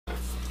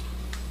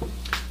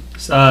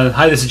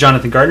Hi, this is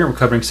Jonathan Gardner. We're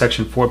covering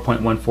section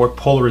 4.14,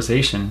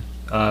 Polarization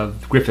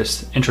of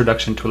Griffith's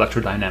Introduction to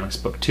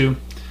Electrodynamics, Book 2.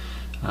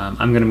 I'm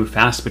going to move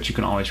fast, but you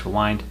can always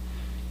rewind.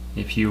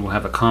 If you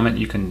have a comment,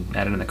 you can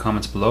add it in the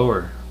comments below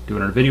or do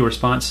it in a video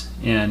response.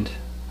 And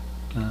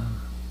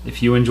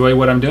if you enjoy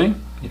what I'm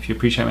doing, if you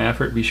appreciate my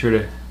effort, be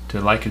sure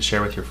to like and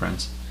share with your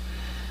friends.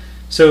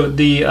 So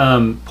the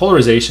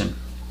polarization.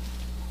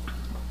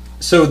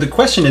 So the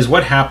question is,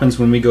 what happens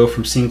when we go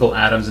from single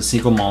atoms and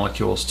single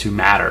molecules to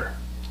matter,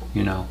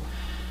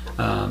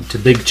 to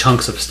big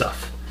chunks of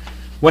stuff?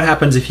 What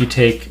happens if you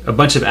take a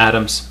bunch of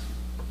atoms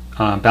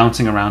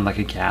bouncing around like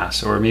a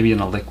gas, or maybe in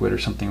a liquid or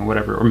something, or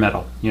whatever, or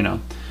metal,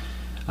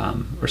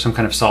 or some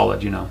kind of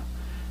solid,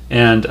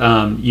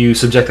 and you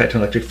subject that to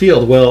an electric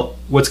field? Well,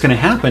 what's going to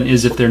happen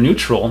is, if they're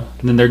neutral,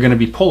 then they're going to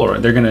be polar.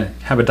 They're going to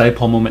have a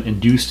dipole moment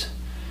induced,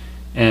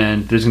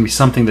 and there's going to be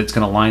something that's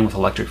going to align with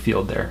electric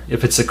field there.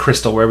 If it's a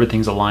crystal where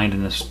everything's aligned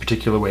in this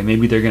particular way,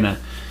 maybe the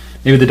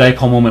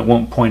dipole moment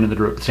won't point in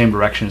the same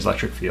direction as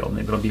electric field.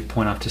 Maybe it'll be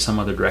point off to some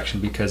other direction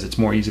because it's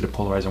more easy to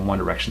polarize in one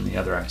direction than the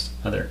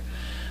other.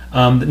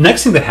 The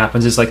next thing that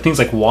happens is things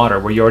like water,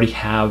 where you already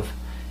have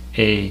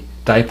a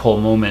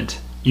dipole moment,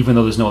 even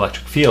though there's no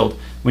electric field.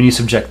 When you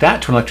subject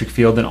that to an electric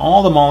field, then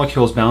all the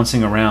molecules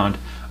bouncing around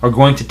are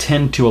going to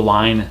tend to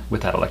align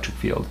with that electric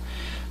field.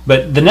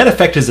 But the net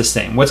effect is the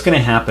same. What's going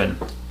to happen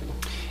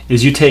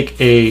is you take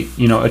a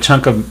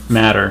chunk of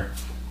matter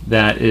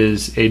that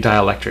is a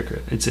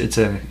dielectric.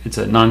 It's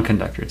a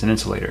non-conductor. It's an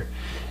insulator,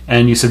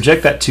 and you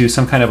subject that to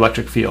some kind of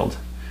electric field,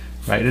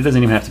 right? It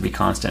doesn't even have to be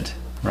constant,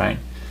 right?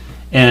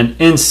 And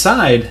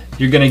inside,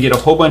 you're going to get a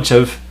whole bunch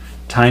of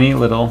tiny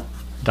little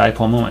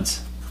dipole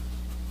moments,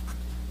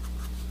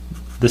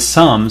 the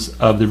sums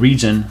of the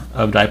region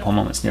of dipole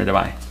moments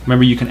nearby.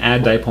 Remember, you can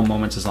add dipole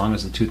moments as long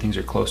as the two things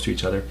are close to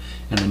each other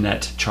and the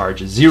net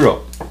charge is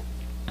zero,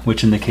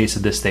 which in the case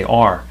of this they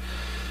are.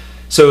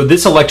 So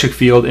this electric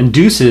field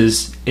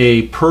induces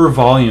a per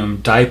volume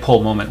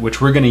dipole moment, which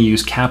we're going to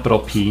use capital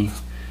P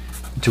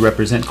to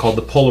represent, called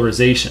the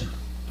polarization,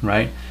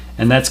 right?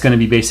 And that's going to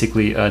be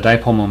basically a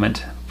dipole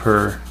moment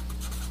per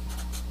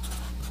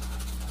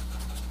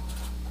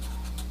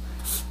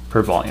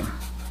volume.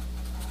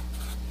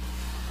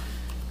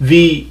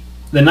 The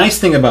nice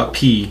thing about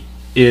P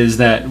is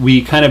that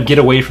we kind of get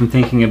away from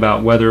thinking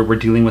about whether we're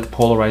dealing with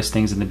polarized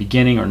things in the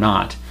beginning or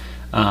not,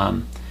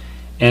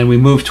 and we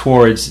move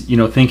towards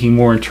thinking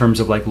more in terms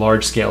of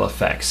large-scale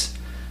effects.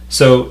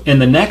 So in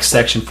the next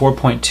section,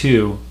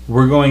 4.2,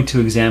 we're going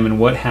to examine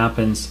what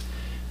happens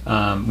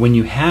when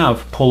you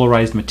have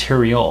polarized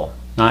material,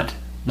 not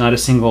a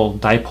single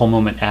dipole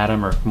moment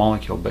atom or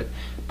molecule, but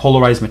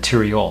polarized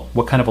material.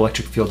 What kind of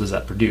electric field does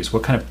that produce?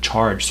 What kind of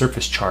charge,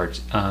 surface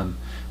charge?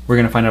 We're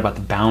going to find out about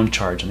the bound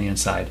charge on the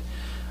inside.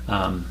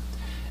 Then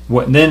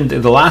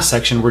the last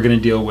section, we're going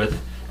to deal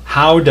with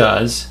how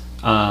does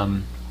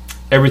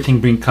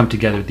everything come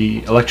together,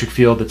 the electric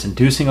field that's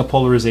inducing a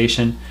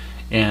polarization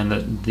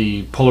and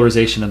the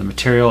polarization of the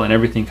material, and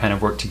everything kind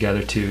of work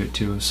together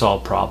to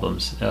solve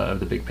problems of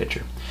the big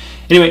picture.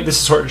 Anyway,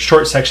 this is a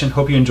short section.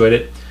 Hope you enjoyed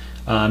it.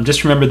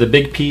 Just remember, the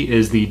big P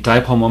is the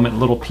dipole moment,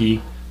 little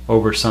p,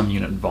 over some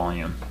unit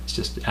volume. It's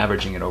just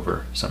averaging it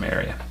over some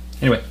area.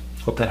 Anyway,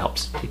 hope that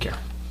helps. Take care.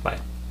 Bye.